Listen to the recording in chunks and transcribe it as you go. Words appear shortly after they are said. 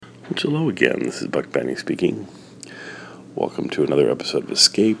Hello again, this is Buck Benny speaking. Welcome to another episode of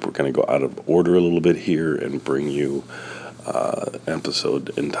Escape. We're going to go out of order a little bit here and bring you an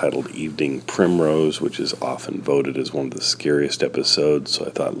episode entitled Evening Primrose, which is often voted as one of the scariest episodes. So I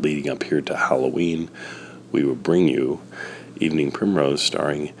thought leading up here to Halloween, we would bring you Evening Primrose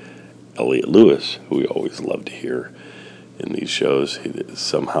starring Elliot Lewis, who we always love to hear in these shows.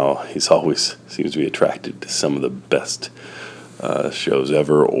 He's always seems to be attracted to some of the best shows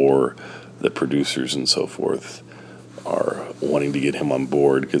ever, or the producers and so forth are wanting to get him on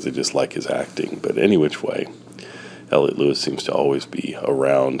board because they just like his acting. But any which way, Elliot Lewis seems to always be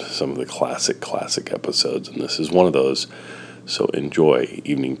around some of the classic episodes, and this is one of those. So enjoy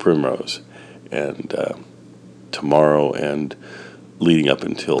Evening Primrose, and tomorrow and leading up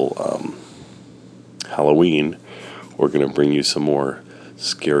until Halloween, we're going to bring you some more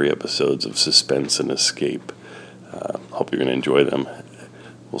scary episodes of suspense and escape. Hope you're going to enjoy them.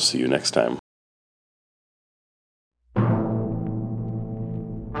 We'll see you next time.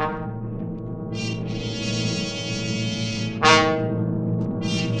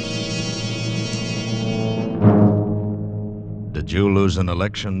 Did you lose an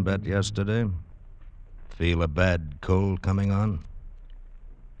election bet yesterday? Feel a bad cold coming on?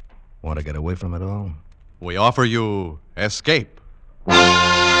 Want to get away from it all? We offer you Escape.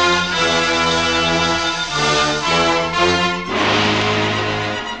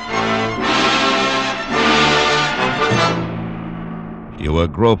 You were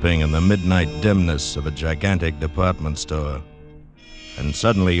groping in the midnight dimness of a gigantic department store, and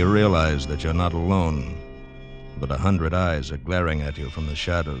suddenly you realize that you're not alone, but 100 eyes are glaring at you from the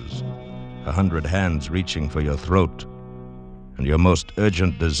shadows, 100 hands reaching for your throat, and your most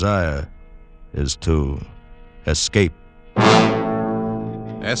urgent desire is to escape.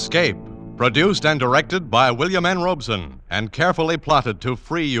 Escape, produced and directed by William N. Robeson, and carefully plotted to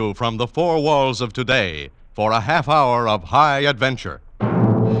free you from the four walls of today for a half hour of high adventure.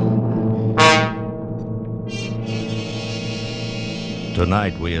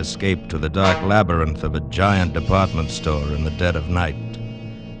 Tonight we escape to the dark labyrinth of a giant department store in the dead of night,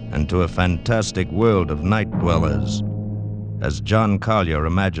 and to a fantastic world of night dwellers, as John Collier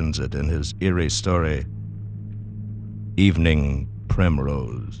imagines it in his eerie story, Evening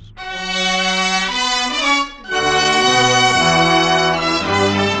Primrose.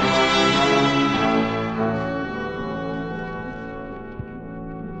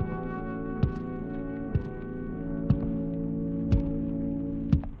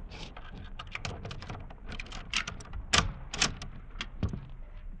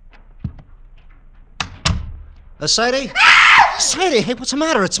 Sadie? Sadie, hey, what's the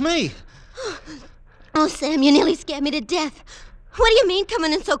matter? It's me. Oh, Sam, you nearly scared me to death. What do you mean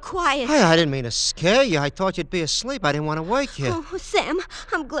coming in so quiet? Hey, I didn't mean to scare you. I thought you'd be asleep. I didn't want to wake you. Oh, Sam,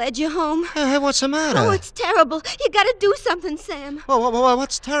 I'm glad you're home. Hey, what's the matter? Oh, it's terrible. You gotta do something, Sam.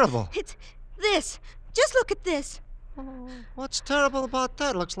 What's terrible? It's this. Just look at this. What's terrible about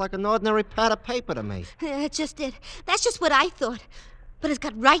that? Looks like an ordinary pad of paper to me. That's just it. That's just what I thought. But it's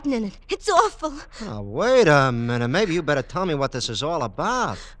got writing in it. It's awful. Oh, wait a minute. Maybe you better tell me what this is all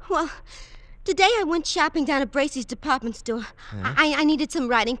about. Well, today I went shopping down at Bracey's department store. Huh? I needed some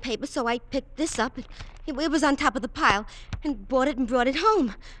writing paper, so I picked this up. It was on top of the pile, and bought it and brought it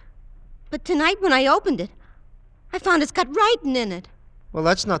home. But tonight when I opened it, I found it's got writing in it. Well,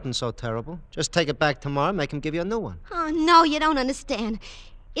 that's nothing so terrible. Just take it back tomorrow and make him give you a new one. Oh, no, you don't understand.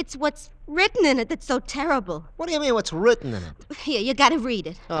 It's what's written in it that's so terrible. What do you mean, what's written in it? Here, you gotta read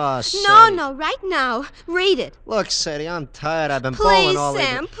it. Oh, Sadie. No, right now. Read it. Look, Sadie, I'm tired. I've been bowling all Please,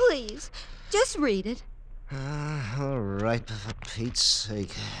 evening. Sam, please. Just read it. All right, for Pete's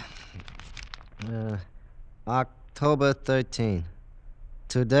sake. October 13.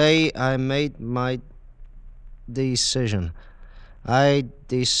 Today I made my decision. I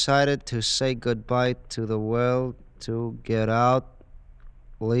decided to say goodbye to the world, to get out,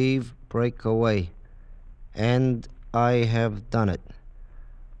 leave, break away. And I have done it.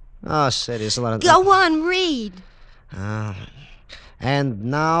 Oh, Sadie, there's a lot of... Go on, read. And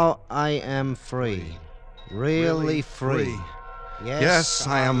now I am free. Really free. Yes,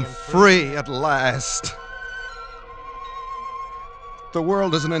 I am free at last. The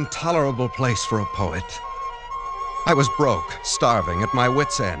world is an intolerable place for a poet. I was broke, starving, at my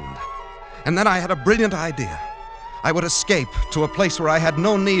wit's end. And then I had a brilliant idea. I would escape to a place where I had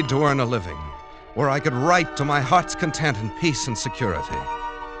no need to earn a living, where I could write to my heart's content in peace and security.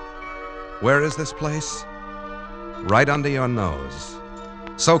 Where is this place? Right under your nose.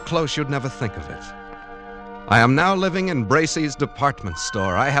 So close you'd never think of it. I am now living in Bracey's department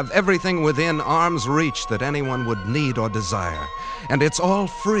store. I have everything within arm's reach that anyone would need or desire. And it's all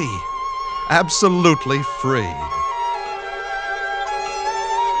free. Absolutely free.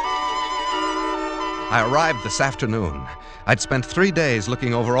 I arrived this afternoon. I'd spent 3 days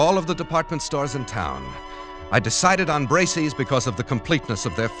looking over all of the department stores in town. I decided on Bracey's because of the completeness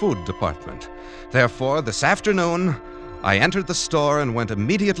of their food department. Therefore, this afternoon, I entered the store and went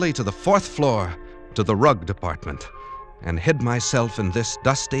immediately to the 4th floor, to the rug department, and hid myself in this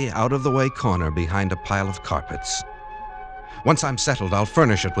dusty, out-of-the-way corner behind a pile of carpets. Once I'm settled, I'll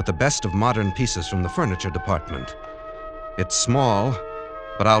furnish it with the best of modern pieces from the furniture department. It's small,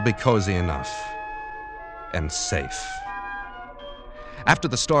 but I'll be cozy enough. And safe. After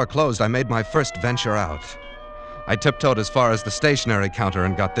the store closed, I made my first venture out. I tiptoed as far as the stationery counter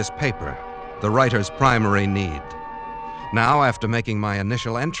and got this paper, the writer's primary need. Now, after making my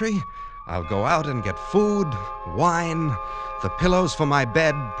initial entry, I'll go out and get food, wine, the pillows for my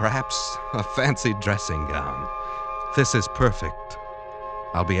bed, perhaps a fancy dressing gown. This is perfect.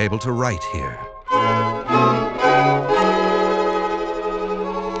 I'll be able to write here.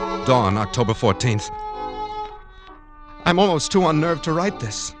 Dawn, October 14th. I'm almost too unnerved to write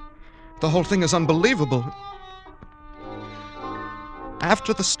this. The whole thing is unbelievable.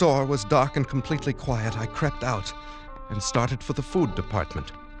 After the store was dark and completely quiet, I crept out and started for the food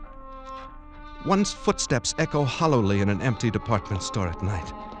department. One's footsteps echo hollowly in an empty department store at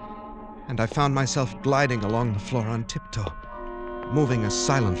night, and I found myself gliding along the floor on tiptoe, moving as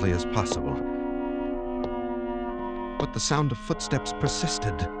silently as possible. But the sound of footsteps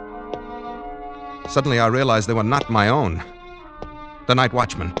persisted. Suddenly I realized they were not my own. The night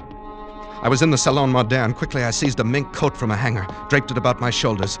watchman. I was in the Salon Moderne. Quickly I seized a mink coat from a hanger, draped it about my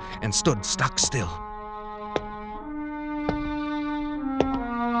shoulders, and stood stock still.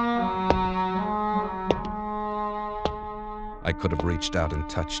 I could have reached out and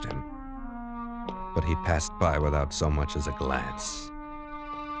touched him, but he passed by without so much as a glance.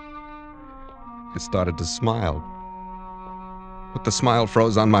 I started to smile, but the smile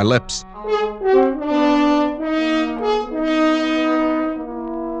froze on my lips.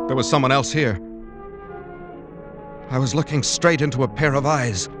 There was someone else here. I was looking straight into a pair of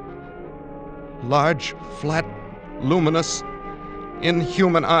eyes. Large, flat, luminous,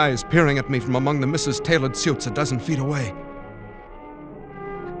 inhuman eyes peering at me from among the Mrs. Tailored suits a dozen feet away.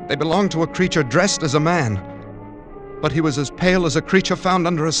 They belonged to a creature dressed as a man, but he was as pale as a creature found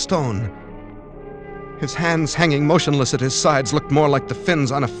under a stone. His hands hanging motionless at his sides looked more like the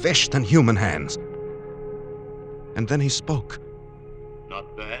fins on a fish than human hands. And then he spoke.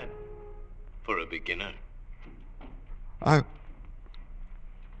 Not bad for a beginner. I'm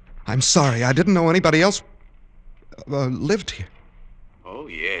sorry. I didn't know anybody else lived here. Oh,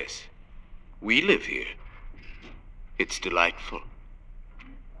 yes. We live here. It's delightful.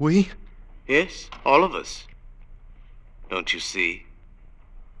 We? Yes, all of us. Don't you see?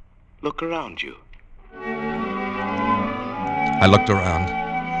 Look around you. I looked around.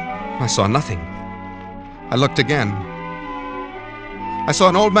 I saw nothing. I looked again. I saw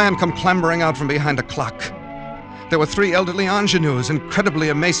an old man come clambering out from behind a clock. There were 3 elderly ingenues, incredibly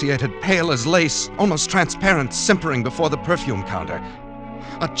emaciated, pale as lace, almost transparent, simpering before the perfume counter.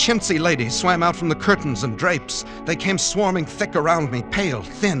 A chintzy lady swam out from the curtains and drapes. They came swarming thick around me, pale,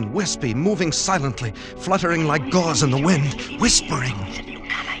 thin, wispy, moving silently, fluttering like gauze in the wind, whispering.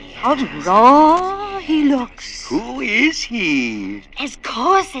 How raw he looks. Who is he? As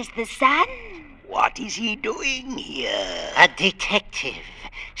coarse as the sun. What is he doing here? A detective.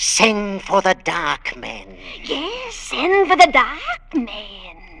 Send for the Dark Men. Yes, send for the Dark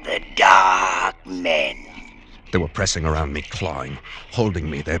Men. The Dark Men. They were pressing around me, clawing, holding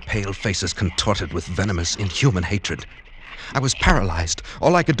me, their pale faces contorted with venomous, inhuman hatred. I was paralyzed.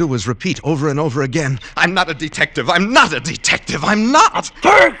 All I could do was repeat over and over again, I'm not a detective, I'm not a detective, I'm not! A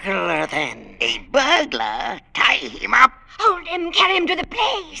burglar, then. A burglar? Tie him up. Hold him, carry him to the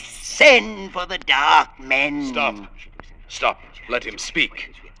place. Send for the Dark Men. Stop. Let him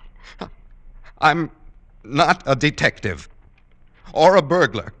speak. I'm not a detective. Or a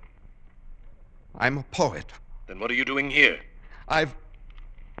burglar. I'm a poet. Then what are you doing here? I've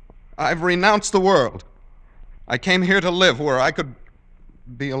renounced the world. I came here to live where I could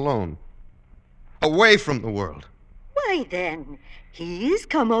be alone. Away from the world. Why then, he's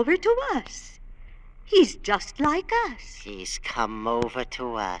come over to us. He's just like us. He's come over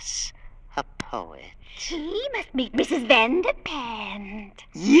to us. A poet. He must meet Mrs. Vanderpant.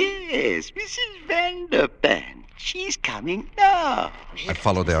 Yes, Mrs. Vanderpant. She's coming now. I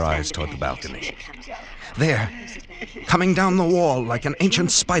followed their eyes toward the balcony. There, coming down the wall like an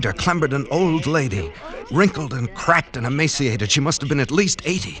ancient spider, clambered an old lady. Wrinkled and cracked and emaciated, she must have been at least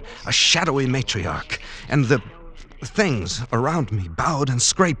 80, a shadowy matriarch. And the things around me bowed and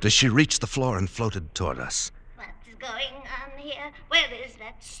scraped as she reached the floor and floated toward us. What's going on here? Where is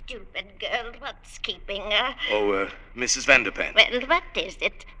that stupid girl? What's keeping her? Oh, Mrs. Vanderpant. Well, what is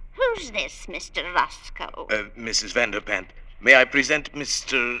it? Who's this, Mr. Roscoe? Mrs. Vanderpant, may I present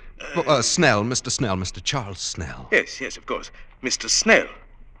Mr. Snell, Mr. Snell, Mr. Charles Snell. Yes, of course. Mr. Snell.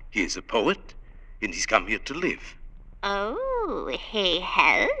 He is a poet, and he's come here to live. Oh, he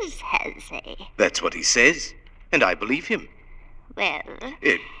has he? That's what he says, and I believe him. Well,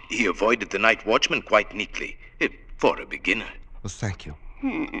 He avoided the night watchman quite neatly, for a beginner. Well, thank you.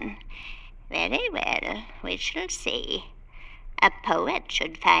 Very well. We shall see. A poet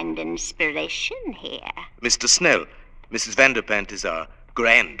should find inspiration here. Mr. Snell, Mrs. Vanderpant is our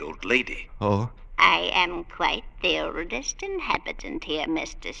grand old lady. Oh? I am quite the oldest inhabitant here,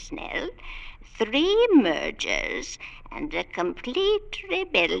 Mr. Snell. 3 mergers and a complete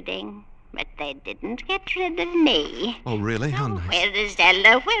rebuilding. But they didn't get rid of me. Oh, really? How nice. Where is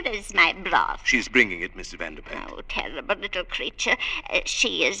Ella? Where is my broth? She's bringing it, Mr. Vanderpant. Oh, terrible little creature.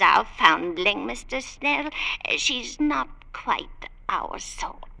 She is our foundling, Mr. Snell. She's not quite our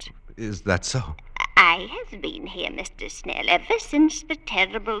sort. Is that so? I have been here, Mr. Snell, ever since the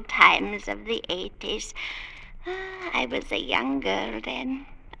terrible times of the 80s. I was a young girl then.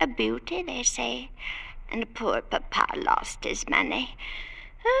 A beauty, they say. And poor Papa lost his money.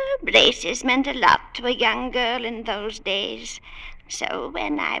 Braces meant a lot to a young girl in those days. So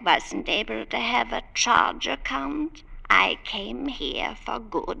when I wasn't able to have a charge account, I came here for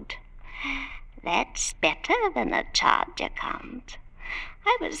good. That's better than a charge account.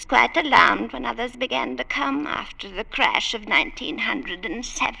 I was quite alarmed when others began to come after the crash of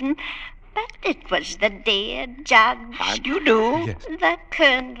 1907. But it was the dear judge. How do you do? Yes. The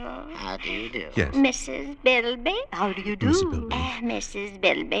colonel. How do you do? Yes. Mrs. Bilby. How do you do? Mrs. Bilby. Mrs.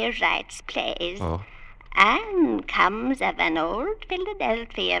 Bilby writes plays. Oh. And comes of an old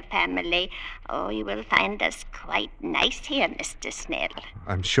Philadelphia family. Oh, you will find us quite nice here, Mr. Snell.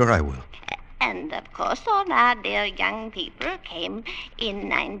 I'm sure I will. And, of course, all our dear young people came in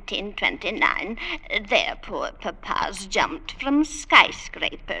 1929. Their poor papas jumped from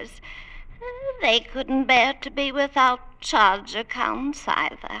skyscrapers. They couldn't bear to be without charge accounts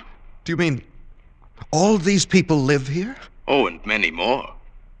either. Do you mean all these people live here? Oh, and many more.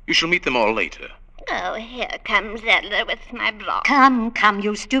 You shall meet them all later. Oh, here comes Ella with my broth. Come,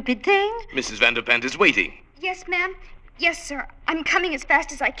 you stupid thing. Mrs. Vanderpant is waiting. Yes, ma'am. Yes, sir. I'm coming as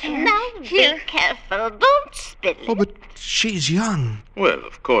fast as I can. Now, Here. be careful. Don't spill it. Oh, but she's young. Well,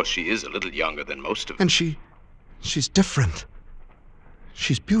 of course, she is a little younger than most of them. And she's different.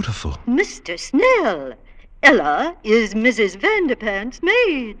 She's beautiful. Mr. Snell, Ella is Mrs. Vanderpant's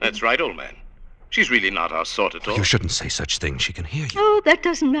maid. That's right, old man. She's really not our sort at all. You shouldn't say such things. She can hear you. Oh, that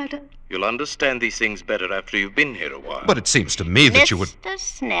doesn't matter. You'll understand these things better after you've been here a while. But it seems to me that you would... Mr.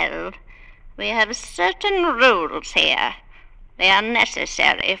 Snell, we have certain rules here. They are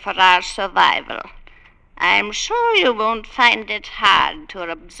necessary for our survival. I'm sure you won't find it hard to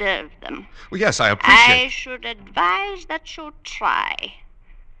observe them. Well, yes, I I appreciate... should advise that you try.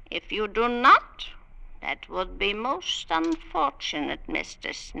 If you do not, that would be most unfortunate,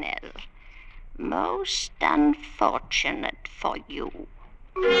 Mr. Snell. Most unfortunate for you.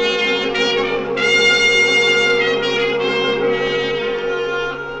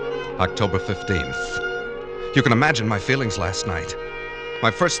 October 15th. You can imagine my feelings last night.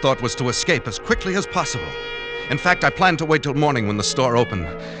 My first thought was to escape as quickly as possible. In fact, I planned to wait till morning when the store opened,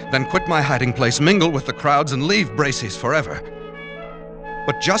 then quit my hiding place, mingle with the crowds, and leave Bracey's forever.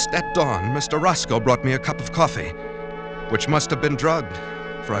 But just at dawn, Mr. Roscoe brought me a cup of coffee, which must have been drugged,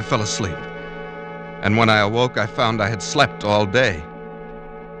 for I fell asleep. And when I awoke, I found I had slept all day,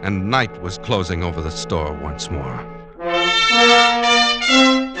 and night was closing over the store once more.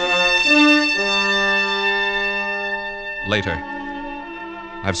 Later,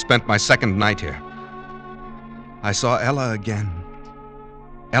 I've spent my second night here. I saw Ella again.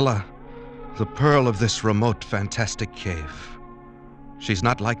 Ella, the pearl of this remote, fantastic cave. She's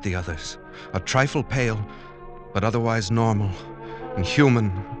not like the others, a trifle pale, but otherwise normal and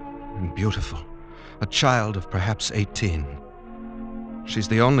human and beautiful. A child of perhaps 18. She's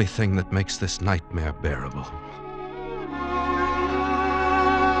the only thing that makes this nightmare bearable.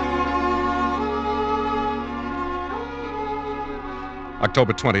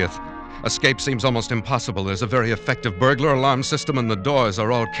 October 20th. Escape seems almost impossible. There's a very effective burglar alarm system, and the doors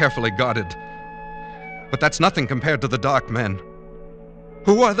are all carefully guarded. But that's nothing compared to the Dark Men.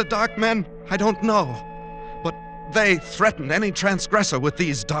 Who are the Dark Men? I don't know. But they threaten any transgressor with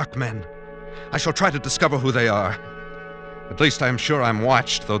these Dark Men. I shall try to discover who they are. At least I am sure I'm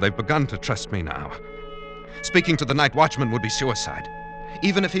watched, though they've begun to trust me now. Speaking to the Night Watchman would be suicide.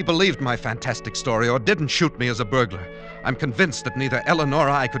 Even if he believed my fantastic story or didn't shoot me as a burglar, I'm convinced that neither Ella nor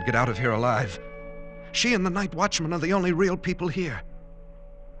I could get out of here alive. She and the Night Watchman are the only real people here.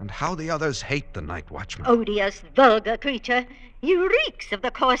 And how the others hate the Night Watchman. Odious, vulgar creature. He reeks of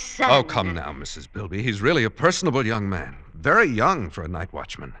the coarse sun. Oh, come now, Mrs. Bilby. He's really a personable young man. Very young for a Night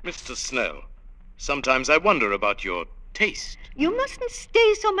Watchman. Mr. Snell, sometimes I wonder about your taste. You mustn't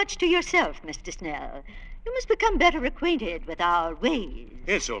stay so much to yourself, Mr. Snell. You must become better acquainted with our ways.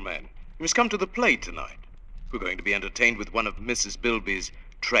 Yes, old man. You must come to the play tonight. We're going to be entertained with one of Mrs. Bilby's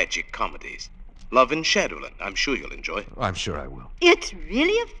tragic comedies. Love in Shadowland. I'm sure you'll enjoy. I'm sure I will. It's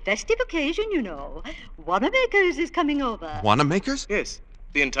really a festive occasion, you know. Wanamaker's is coming over. Wanamaker's? Yes.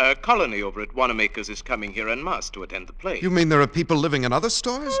 The entire colony over at Wanamaker's is coming here en masse to attend the play. You mean there are people living in other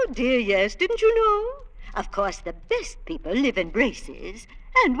stores? Oh, dear, yes. Didn't you know? Of course, the best people live in Braces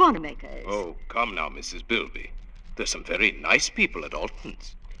and Wanamaker's. Oh, come now, Mrs. Bilby. There's some very nice people at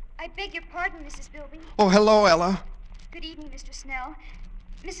Alton's. I beg your pardon, Mrs. Bilby. Oh, hello, Ella. Good evening, Mr. Snell.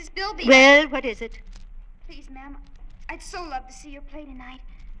 Mrs. Bilby. Well, what is it? Please, ma'am, I'd so love to see your play tonight.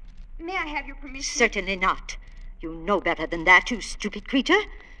 May I have your permission? Certainly not. You know better than that, you stupid creature.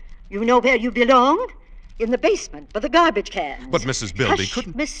 You know where you belong. In the basement, by the garbage cans. But Mrs. Bilby Hush,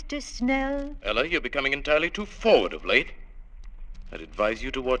 couldn't... Mr. Snell. Ella, you're becoming entirely too forward of late. I'd advise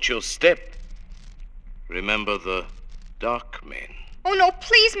you to watch your step. Remember the Dark Men. Oh, no,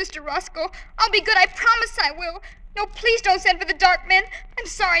 please, Mr. Roscoe. I'll be good. I promise I will. No, please don't send for the Dark Men. I'm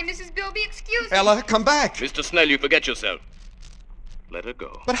sorry, Mrs. Bilby. Excuse me. Ella, come back. Mr. Snell, you forget yourself. Let her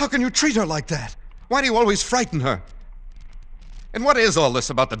go. But how can you treat her like that? Why do you always frighten her? And what is all this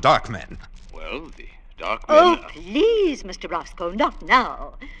about the Dark Men? Well, the Dark Men... Oh, please, Mr. Roscoe, not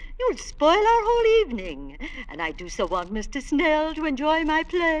now. You'll spoil our whole evening. And I do so want Mr. Snell to enjoy my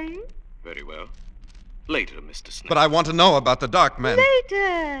play. Very well. Later, Mr. Snell. But I want to know about the Dark Men.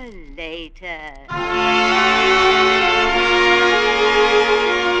 Later.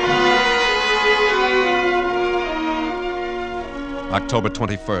 October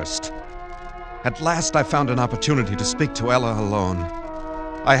 21st. At last I found an opportunity to speak to Ella alone.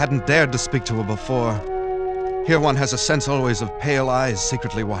 I hadn't dared to speak to her before. Here one has a sense always of pale eyes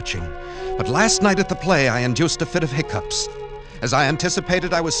secretly watching. But last night at the play I induced a fit of hiccups. As I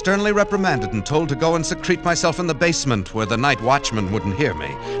anticipated, I was sternly reprimanded and told to go and secrete myself in the basement where the Night Watchman wouldn't hear me.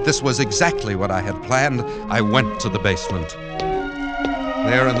 This was exactly what I had planned. I went to the basement.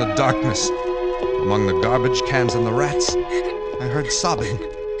 There in the darkness, among the garbage cans and the rats, I heard sobbing.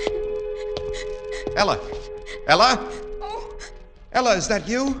 Ella! Ella! Oh. Ella, is that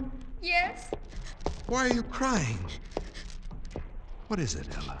you? Yes? Why are you crying? What is it,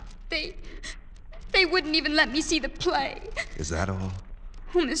 Ella? They wouldn't even let me see the play. Is that all?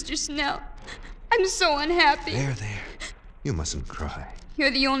 Oh, Mr. Snell, I'm so unhappy. There. You mustn't cry. You're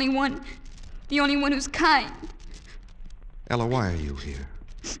the only one who's kind. Ella, why are you here?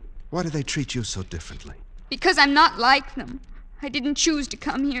 Why do they treat you so differently? Because I'm not like them. I didn't choose to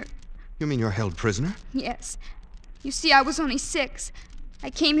come here. You mean you're held prisoner? Yes. You see, I was only 6. I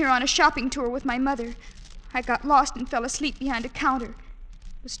came here on a shopping tour with my mother. I got lost and fell asleep behind a counter.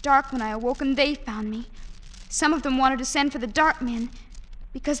 It was dark when I awoke and they found me. Some of them wanted to send for the Dark Men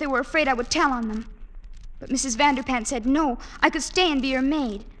because they were afraid I would tell on them. But Mrs. Vanderpant said no, I could stay and be her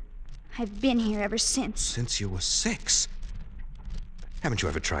maid. I've been here ever since. Since you were 6? Haven't you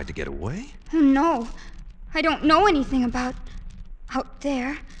ever tried to get away? Oh, no. I don't know anything about out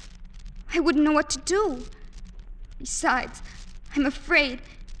there. I wouldn't know what to do. Besides, I'm afraid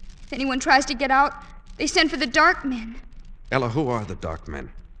if anyone tries to get out, they send for the Dark Men. Ella, who are the Dark Men?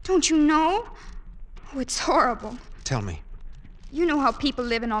 Don't you know? Oh, it's horrible. Tell me. You know how people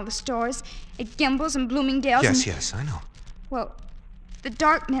live in all the stores, at Gimbel's and Bloomingdale's. Yes, I know. Well, the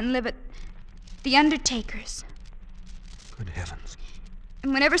Dark Men live at the Undertaker's. Good heavens.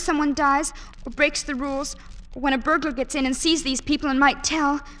 And whenever someone dies or breaks the rules, or when a burglar gets in and sees these people and might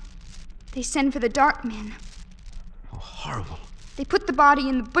tell, they send for the Dark Men. Oh, horrible. They put the body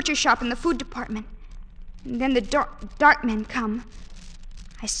in the butcher shop in the food department. And then the dark Men come.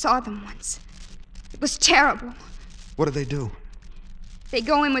 I saw them once. It was terrible. What do they do? They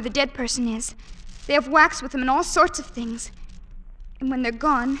go in where the dead person is. They have wax with them and all sorts of things. And when they're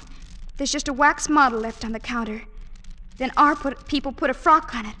gone, there's just a wax model left on the counter. Then our people put a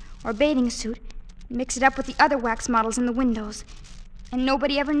frock on it, or a bathing suit, and mix it up with the other wax models in the windows. And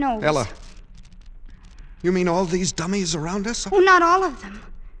nobody ever knows. Ella, you mean all these dummies around us? Oh, not all of them.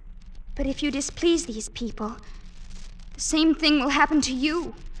 But if you displease these people, the same thing will happen to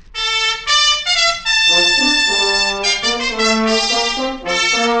you.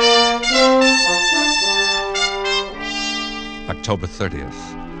 October 30th.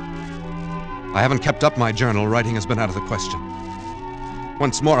 I haven't kept up my journal. Writing has been out of the question.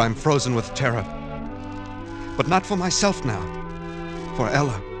 Once more, I'm frozen with terror. But not for myself now. For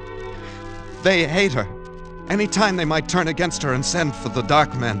Ella. They hate her. Any time they might turn against her and send for the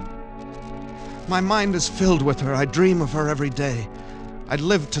dark men. My mind is filled with her. I dream of her every day. I'd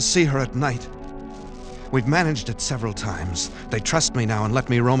live to see her at night. We've managed it several times. They trust me now and let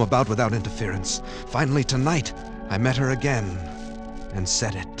me roam about without interference. Finally, tonight, I met her again and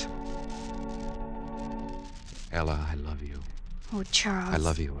said it. Ella, I love you. Oh, Charles. I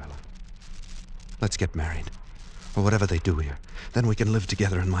love you, Ella. Let's get married. Or whatever they do here. Then we can live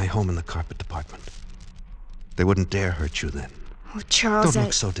together in my home in the carpet department. They wouldn't dare hurt you then. Oh, Charles, Don't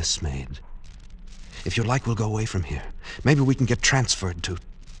look so dismayed. If you like, we'll go away from here. Maybe we can get transferred to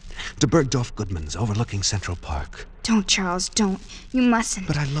Bergdorf Goodman's, overlooking Central Park. Don't, Charles, don't. You mustn't.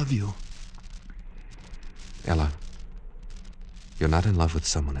 But I love you. Ella, you're not in love with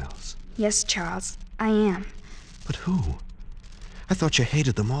someone else. Yes, Charles, I am. But who? I thought you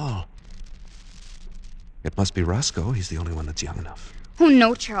hated them all. It must be Roscoe. He's the only one that's young enough. Oh,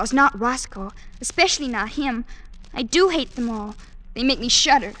 no, Charles, not Roscoe. Especially not him. I do hate them all. They make me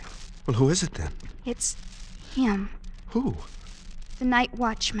shudder. Well, who is it then? It's him. Who? The night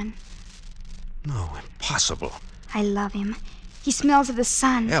watchman. No, impossible. I love him. He smells of the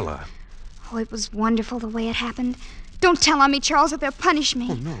sun. Ella. Oh, it was wonderful the way it happened. Don't tell on me, Charles, or they'll punish me.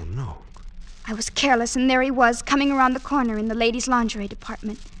 Oh, no. I was careless, and there he was, coming around the corner in the ladies' lingerie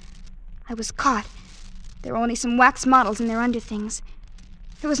department. I was caught. There were only some wax models in their underthings.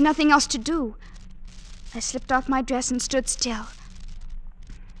 There was nothing else to do. I slipped off my dress and stood still.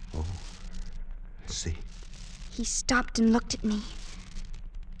 Oh, I see. He stopped and looked at me.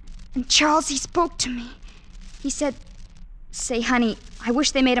 And Charles, he spoke to me. He said, "Say, honey, I wish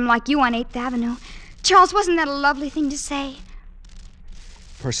they made him like you on 8th Avenue. Charles, wasn't that a lovely thing to say?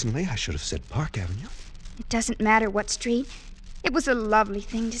 Personally, I should have said Park Avenue. It doesn't matter what street. It was a lovely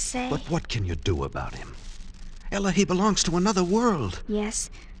thing to say. But what can you do about him? Ella, he belongs to another world. Yes,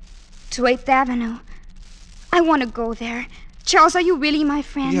 to 8th Avenue. I want to go there. Charles, are you really my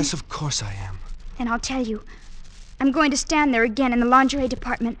friend? Yes, of course I am. Then I'll tell you. I'm going to stand there again in the lingerie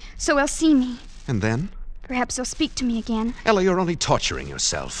department, so he'll see me. And then? Perhaps he'll speak to me again. Ella, you're only torturing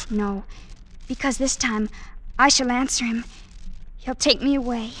yourself. No, because this time I shall answer him. He'll take me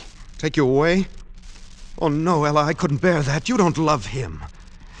away. Take you away? Oh, no, Ella, I couldn't bear that. You don't love him.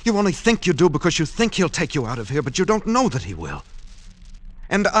 You only think you do because you think he'll take you out of here, but you don't know that he will.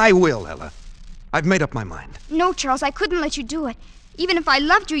 And I will, Ella. I've made up my mind. No, Charles, I couldn't let you do it. Even if I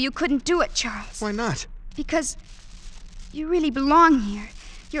loved you, you couldn't do it, Charles. Why not? Because you really belong here.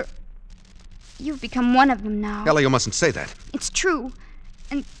 You've become one of them now. Ella, you mustn't say that. It's true.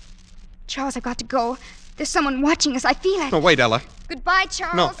 And, Charles, I've got to go. There's someone watching us. I feel it. No, wait, Ella. Goodbye,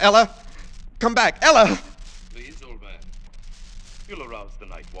 Charles. No, Ella. Come back. Ella! Please, old man. You'll arouse the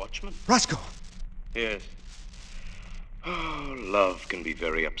night watchman. Roscoe. Yes. Oh, love can be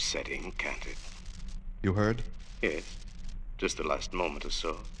very upsetting, can't it? You heard? Yes. Just the last moment or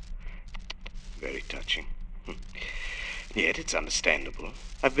so. Very touching. Yet it's understandable.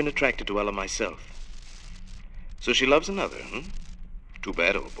 I've been attracted to Ella myself. So she loves another, Too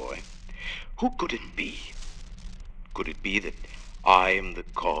bad, old boy. Who could it be? Could it be that I am the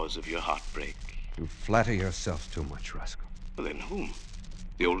cause of your heartbreak? You flatter yourself too much, Roscoe. Well, then whom?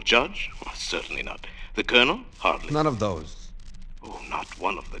 The old judge? Oh, certainly not. The colonel? Hardly. None of those. Oh, not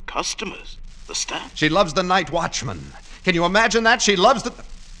one of the customers. The staff? She loves the night watchman. Can you imagine that? She loves the...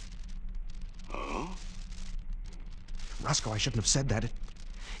 Oh? Roscoe, I shouldn't have said that.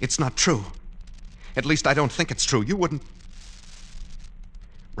 It's not true. At least I don't think it's true. You wouldn't...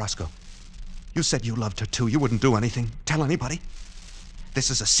 Roscoe, you said you loved her too. You wouldn't do anything. Tell anybody. This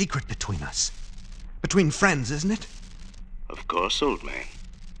is a secret between us. Between friends, isn't it? Of course, old man.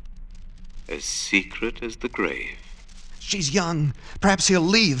 As secret as the grave. She's young. Perhaps he'll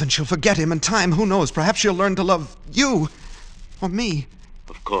leave and she'll forget him in time. Who knows? Perhaps she'll learn to love you. Or me.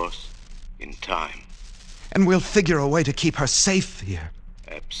 Of course. In time. And we'll figure a way to keep her safe here.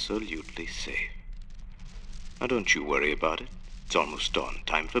 Absolutely safe. Now, don't you worry about it. It's almost dawn.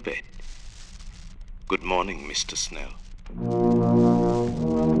 Time for bed. Good morning, Mr. Snell.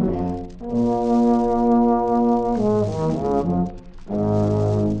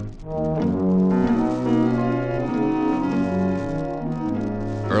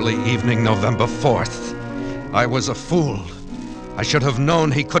 early evening, November 4th. I was a fool. I should have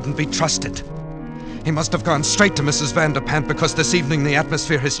known he couldn't be trusted. He must have gone straight to Mrs. Vanderpant because this evening the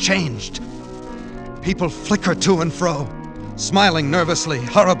atmosphere has changed. People flicker to and fro, smiling nervously,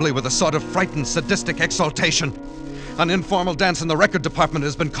 horribly with a sort of frightened, sadistic exultation. An informal dance in the record department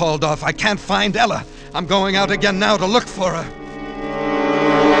has been called off. I can't find Ella. I'm going out again now to look for her.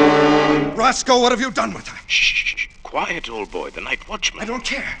 Roscoe, what have you done with her? Shh. Quiet, old boy. The night watchman. I don't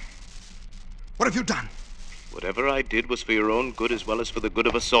care. What have you done? Whatever I did was for your own good as well as for the good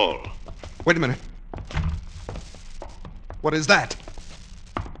of us all. Wait a minute. What is that?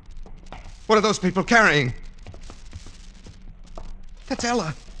 What are those people carrying? That's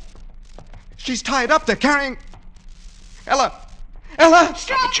Ella. She's tied up. They're carrying... Ella! Ella!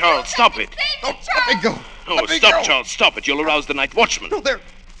 Stop it, Charles. Stop it. Oh, let me go. Oh, stop, Charles. Stop it. You'll arouse the night watchman. No, they're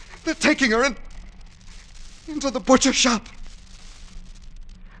taking her into the butcher shop.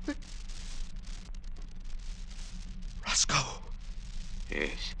 Roscoe.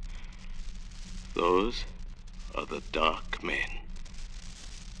 Yes. Those are the Dark Men.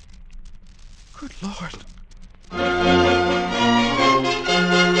 Good Lord.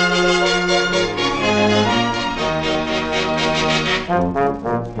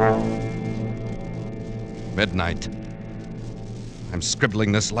 Midnight. I'm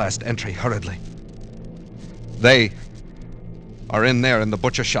scribbling this last entry hurriedly. They are in there in the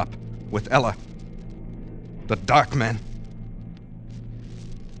butcher shop with Ella. The Dark Men.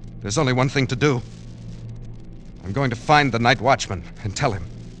 There's only one thing to do. I'm going to find the night watchman and tell him.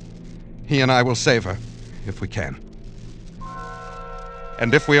 He and I will save her, if we can.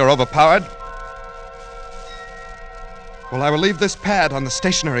 And if we are overpowered, well, I will leave this pad on the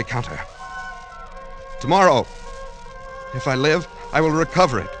stationery counter. Tomorrow, if I live, I will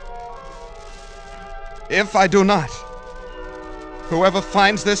recover it. If I do not, whoever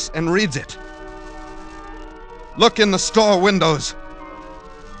finds this and reads it, look in the store windows.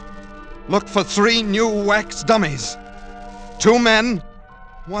 Look for 3 new wax dummies. 2 men,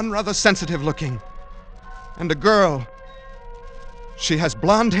 one rather sensitive looking, and a girl. She has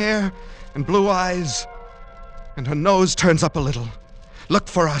blonde hair and blue eyes, and her nose turns up a little. Look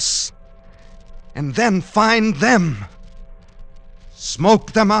for us, and then find them.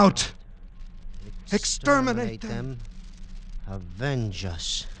 Smoke them out. Exterminate them. Avenge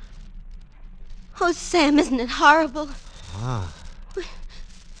us. Oh, Sam, isn't it horrible? Ah.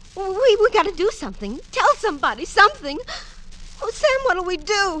 We gotta do something. Tell somebody something. Oh, Sam, what'll we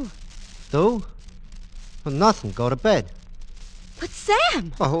do? Do? Well, nothing. Go to bed. But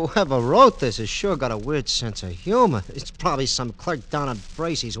Sam! Well, whoever wrote this has sure got a weird sense of humor. It's probably some clerk down at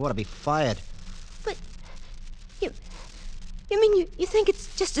Bracey's who ought to be fired. But you mean you think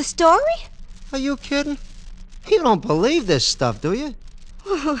it's just a story? Are you kidding? You don't believe this stuff, do you?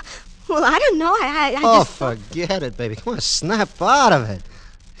 Well, I don't know. I just... forget it, baby. Come on, snap out of it.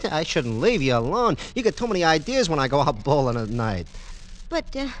 I shouldn't leave you alone. You get too many ideas when I go out bowling at night.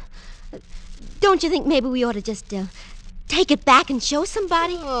 But, don't you think maybe we ought to just, take it back and show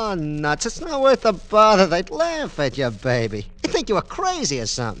somebody? Oh, nuts. It's not worth the bother. They'd laugh at you, baby. They'd think you were crazy or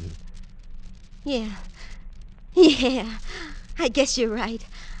something. Yeah. I guess you're right.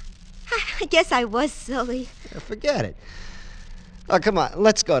 I guess I was silly. Forget it. Oh, come on.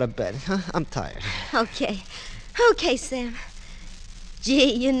 Let's go to bed. I'm tired. Okay, Sam.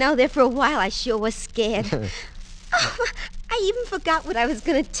 Gee, there for a while I sure was scared. I even forgot what I was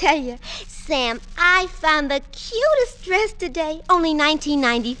going to tell you. Sam, I found the cutest dress today. Only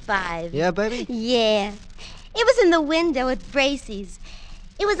 $19.95. Yeah, baby? Yeah. It was in the window at Bracey's.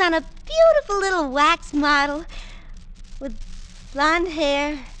 It was on a beautiful little wax model with blonde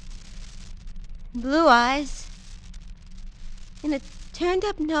hair, blue eyes, and a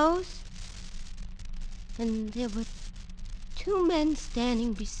turned-up nose. And there were 2 men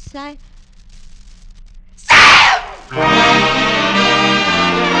standing beside...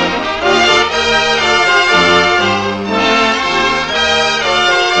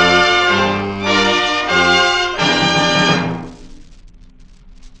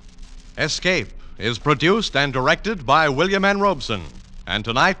 Escape is produced and directed by William N. Robeson, and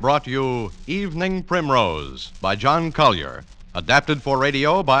tonight brought you Evening Primrose by John Collier, adapted for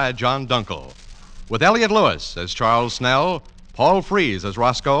radio by John Dunkel, with Elliot Lewis as Charles Snell, Paul Frees as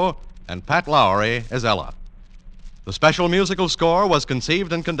Roscoe, and Pat Lowry as Ella. The special musical score was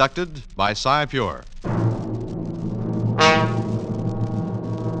conceived and conducted by Cy Pure.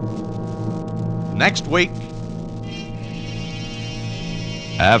 Next week...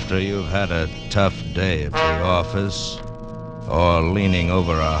 After you've had a tough day at the office, or leaning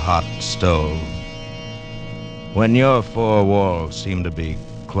over a hot stove, when your 4 walls seem to be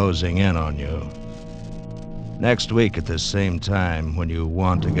closing in on you. Next week at the same time, when you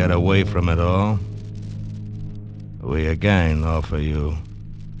want to get away from it all, we again offer you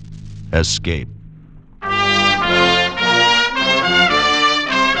Escape.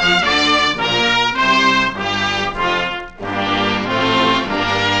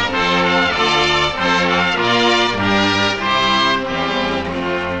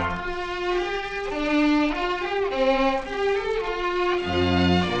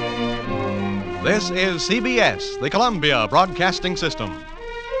 This is CBS, the Columbia Broadcasting System.